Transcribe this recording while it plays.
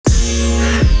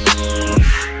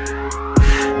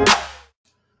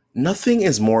Nothing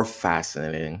is more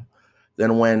fascinating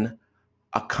than when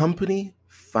a company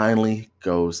finally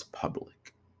goes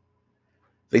public.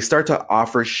 They start to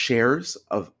offer shares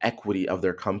of equity of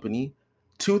their company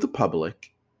to the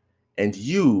public, and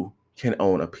you can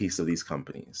own a piece of these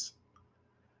companies.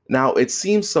 Now, it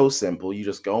seems so simple. You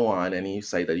just go on any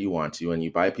site that you want to and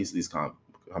you buy a piece of these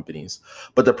companies.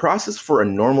 But the process for a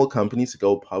normal company to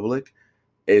go public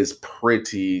is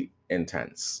pretty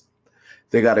intense.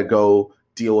 They got to go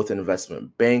deal with an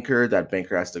investment banker. That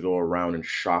banker has to go around and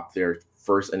shop their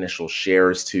first initial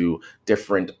shares to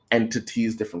different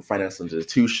entities, different financial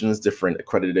institutions, different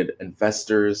accredited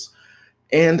investors.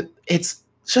 And it's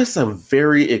just a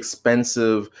very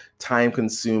expensive, time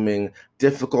consuming,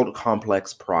 difficult,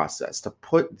 complex process to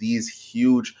put these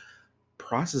huge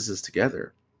processes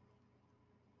together.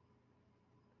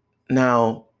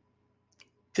 Now,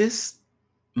 this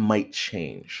might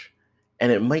change,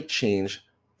 and it might change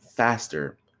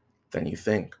faster than you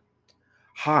think.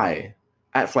 Hi,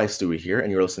 at Fly Stewie here,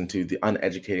 and you're listening to the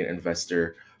Uneducated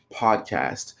Investor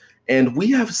podcast. And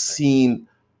we have seen,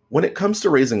 when it comes to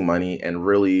raising money and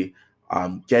really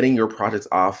getting your products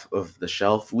off of the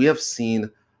shelf, we have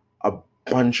seen a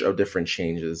bunch of different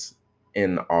changes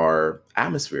in our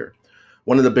atmosphere.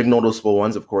 One of the big noticeable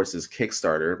ones, of course, is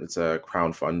Kickstarter. It's a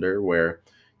crowdfunder where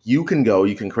you can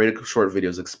create short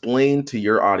videos, explain to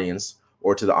your audience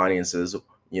or to the audiences,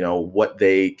 what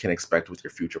they can expect with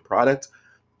your future product,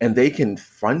 and they can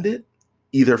fund it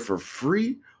either for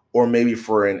free or maybe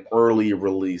for an early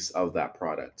release of that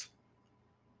product.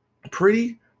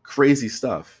 Pretty crazy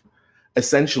stuff.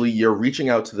 Essentially, you're reaching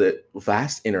out to the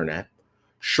vast internet,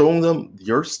 showing them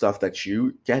your stuff that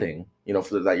you're getting,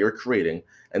 that you're creating,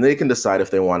 and they can decide if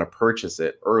they want to purchase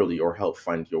it early or help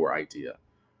fund your idea.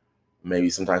 Maybe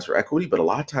sometimes for equity, but a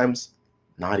lot of times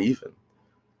not even.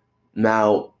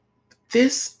 Now,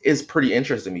 this is pretty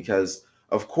interesting because,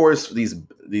 of course,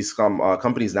 these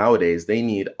companies nowadays, they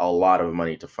need a lot of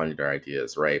money to fund their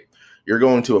ideas, right? You're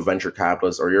going to a venture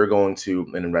capitalist or you're going to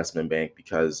an investment bank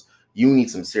because you need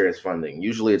some serious funding.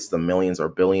 Usually it's the millions or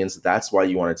billions. That's why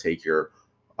you want to take your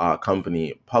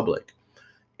company public.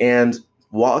 And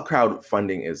while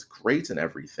crowdfunding is great and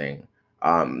everything,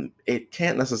 it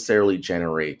can't necessarily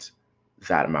generate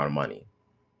that amount of money,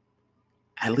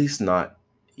 at least not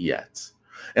yet.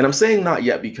 And I'm saying not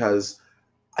yet because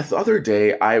the other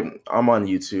day I'm on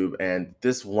YouTube, and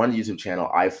this one YouTube channel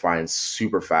I find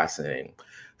super fascinating.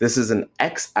 This is an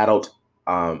ex-adult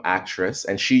actress,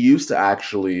 and she used to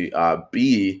actually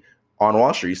be on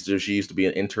Wall Street. She used to be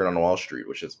an intern on Wall Street,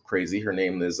 which is crazy. Her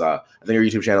name is I think her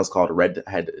YouTube channel is called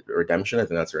Redhead Redemption. I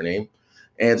think that's her name,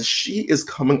 and she is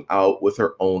coming out with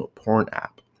her own porn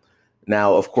app.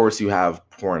 Now, of course, you have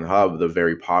Pornhub, the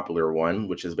very popular one,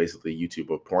 which is basically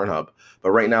YouTube of Pornhub. But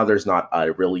right now, there's not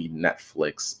a really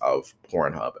Netflix of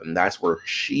Pornhub. And that's where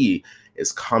she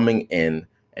is coming in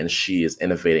and she is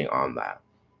innovating on that.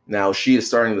 Now, she is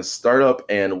starting the startup.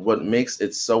 And what makes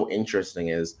it so interesting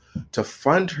is to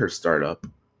fund her startup,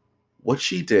 what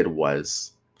she did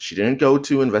was she didn't go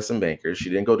to investment bankers, she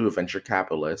didn't go to a venture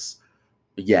capitalist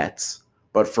yet.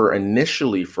 But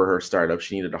initially for her startup,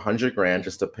 she needed 100 grand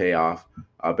just to pay off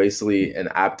basically an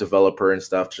app developer and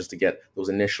stuff just to get those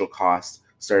initial costs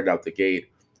started out the gate.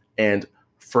 And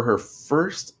for her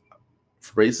first,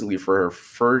 basically for her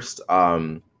first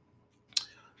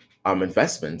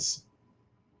investments,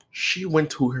 she went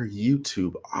to her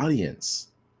YouTube audience.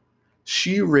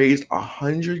 She raised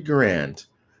 100 grand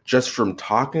just from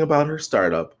talking about her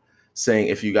startup, saying,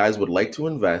 if you guys would like to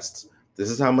invest, this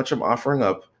is how much I'm offering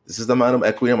up. This is the amount of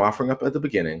equity I'm offering up at the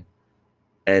beginning.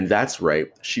 And that's right.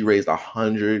 She raised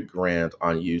 100 grand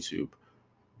on YouTube.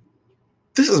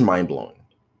 This is mind blowing,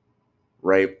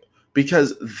 right?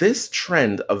 Because this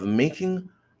trend of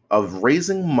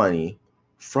raising money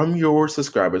from your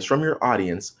subscribers, from your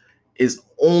audience, is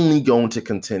only going to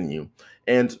continue.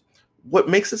 And what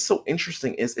makes it so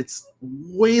interesting is it's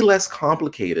way less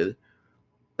complicated.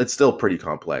 It's still pretty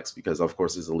complex because, of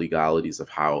course, there's the legalities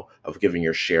of giving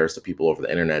your shares to people over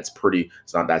the internet.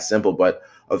 It's not that simple. But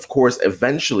of course,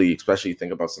 eventually, especially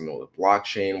think about something like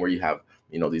blockchain where you have,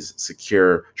 these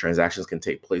secure transactions can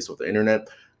take place with the internet.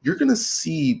 You're going to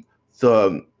see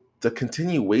the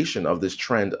continuation of this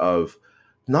trend of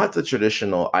not the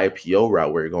traditional IPO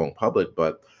route where you're going public,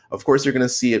 but of course, you're going to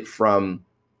see it from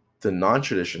the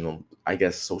non-traditional, I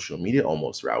guess, social media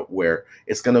almost route where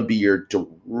it's going to be you're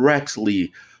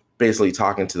directly basically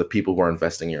talking to the people who are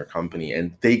investing in your company,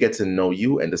 and they get to know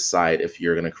you and decide if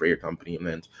you're going to create your company.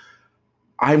 And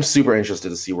I'm super interested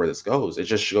to see where this goes. It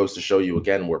just goes to show you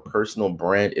again where personal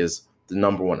brand is the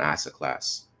 #1 asset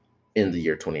class in the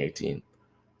year 2018.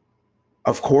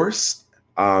 Of course,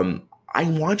 I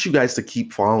want you guys to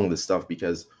keep following this stuff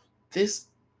because this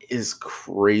is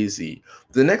crazy.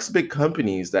 The next big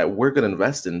companies that we're going to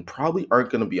invest in probably aren't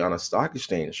going to be on a stock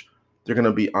exchange. They're going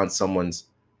to be on someone's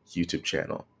YouTube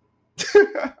channel.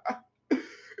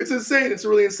 It's insane. It's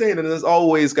really insane. And as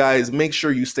always, guys, make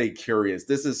sure you stay curious.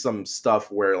 This is some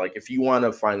stuff where, like, if you want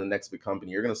to find the next big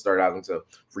company, you're going to start having to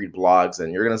read blogs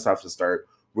and you're going to have to start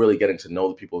really getting to know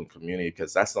the people in the community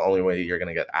because that's the only way you're going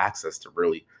to get access to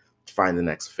really find the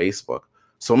next Facebook.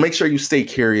 So make sure you stay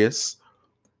curious,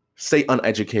 stay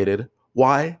uneducated.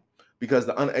 Why? Because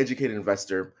the uneducated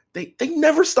investor, they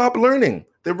never stop learning.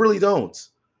 They really don't.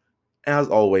 As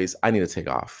always, I need to take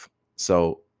off.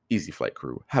 So Easy Flight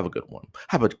crew, have a good one.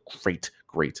 Have a great,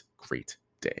 great, great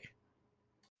day.